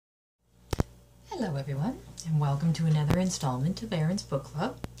Hello everyone, and welcome to another installment of Erinn's Book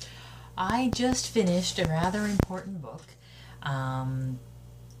Club. I just finished a rather important book.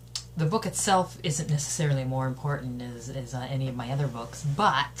 The book itself isn't necessarily more important as any of my other books,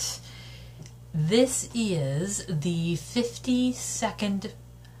 but this is the 52nd,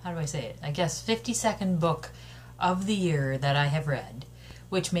 how do I say it? I guess 52nd book of the year that I have read,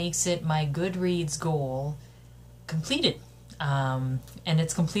 which makes it my Goodreads goal completed. And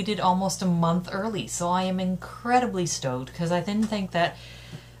it's completed almost a month early, so I am incredibly stoked because I didn't think that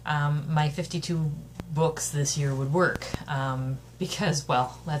my 52 books this year would work because,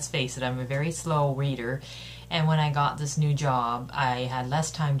 well, let's face it, I'm a very slow reader, and when I got this new job I had less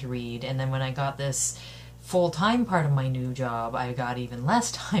time to read, and then when I got this full-time part of my new job I got even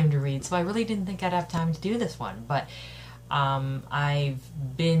less time to read, so I really didn't think I'd have time to do this one. But I've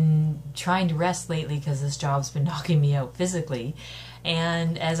been trying to rest lately because this job's been knocking me out physically,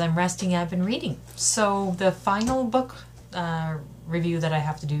 and as I'm resting I've been reading. So the final book review that I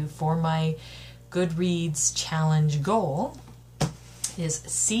have to do for my Goodreads challenge goal is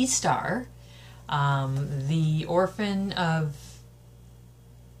Sea Star, the orphan of,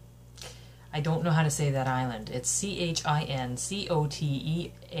 I don't know how to say that island. It's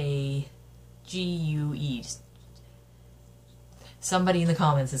Chincoteague. Somebody in the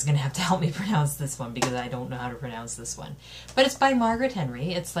comments is going to have to help me pronounce this one because I don't know how to pronounce this one. But it's by Marguerite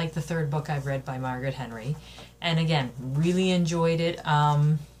Henry. It's like the third book I've read by Marguerite Henry. And again, really enjoyed it.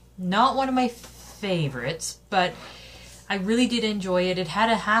 Not one of my favorites, but I really did enjoy it. It had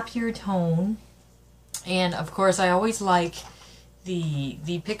a happier tone. And of course, I always like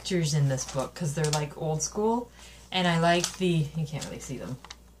the pictures in this book because they're like old school. And I like you can't really see them.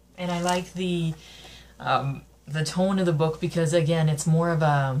 And I like the tone of the book because, again, it's more of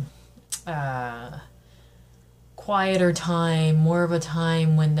a quieter time, more of a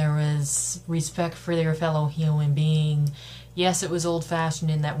time when there was respect for their fellow human being. Yes, it was old-fashioned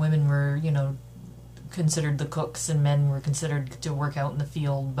in that women were, you know, considered the cooks and men were considered to work out in the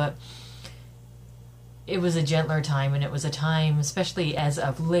field, but it was a gentler time, and it was a time, especially as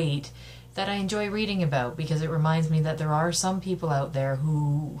of late, that I enjoy reading about because it reminds me that there are some people out there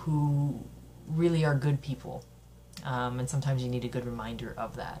who really are good people. And sometimes you need a good reminder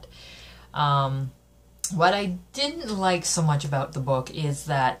of that. What I didn't like so much about the book is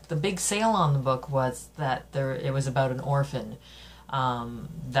that the big sale on the book was that it was about an orphan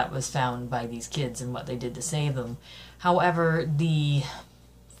that was found by these kids and what they did to save them. However, the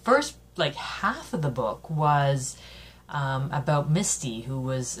first half of the book was about Misty, who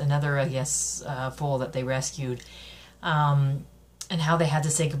was another, I guess, foal that they rescued. And how they had to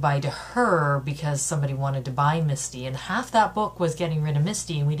say goodbye to her because somebody wanted to buy Misty. And half that book was getting rid of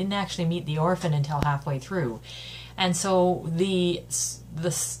Misty, and we didn't actually meet the orphan until halfway through. And so the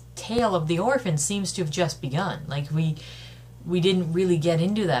tale of the orphan seems to have just begun. Like, we didn't really get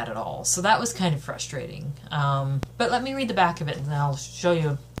into that at all. So that was kind of frustrating. But let me read the back of it, and I'll show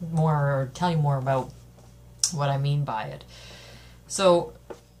you more, or tell you more about what I mean by it. So,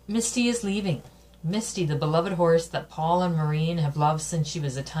 Misty is leaving. Misty, the beloved horse that Paul and Maureen have loved since she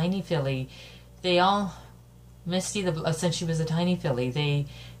was a tiny filly. Since she was a tiny filly. They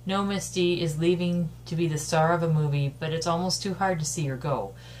know Misty is leaving to be the star of a movie, but it's almost too hard to see her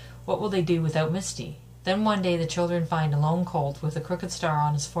go. What will they do without Misty? Then one day the children find a lone colt with a crooked star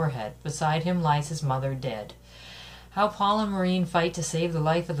on his forehead. Beside him lies his mother, dead. How Paul and Maureen fight to save the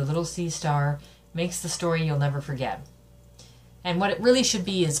life of the little sea star makes the story you'll never forget. And what it really should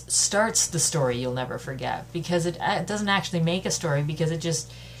be is starts the story you'll never forget, because it doesn't actually make a story, because it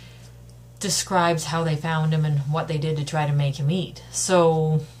just describes how they found him and what they did to try to make him eat.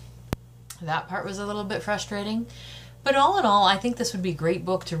 So that part was a little bit frustrating. But all in all, I think this would be a great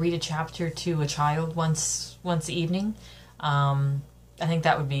book to read a chapter to a child once evening. I think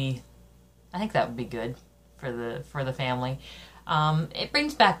that would be good for the family. It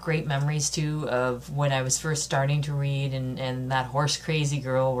brings back great memories, too, of when I was first starting to read, and that horse crazy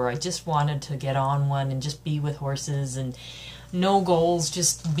girl where I just wanted to get on one and just be with horses and no goals,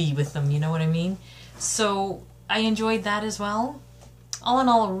 just be with them, you know what I mean? So I enjoyed that as well. All in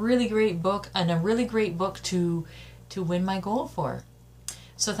all, a really great book, and a really great book to win my goal for.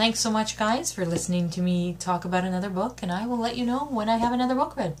 So thanks so much, guys, for listening to me talk about another book, and I will let you know when I have another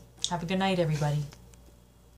book read. Have a good night, everybody.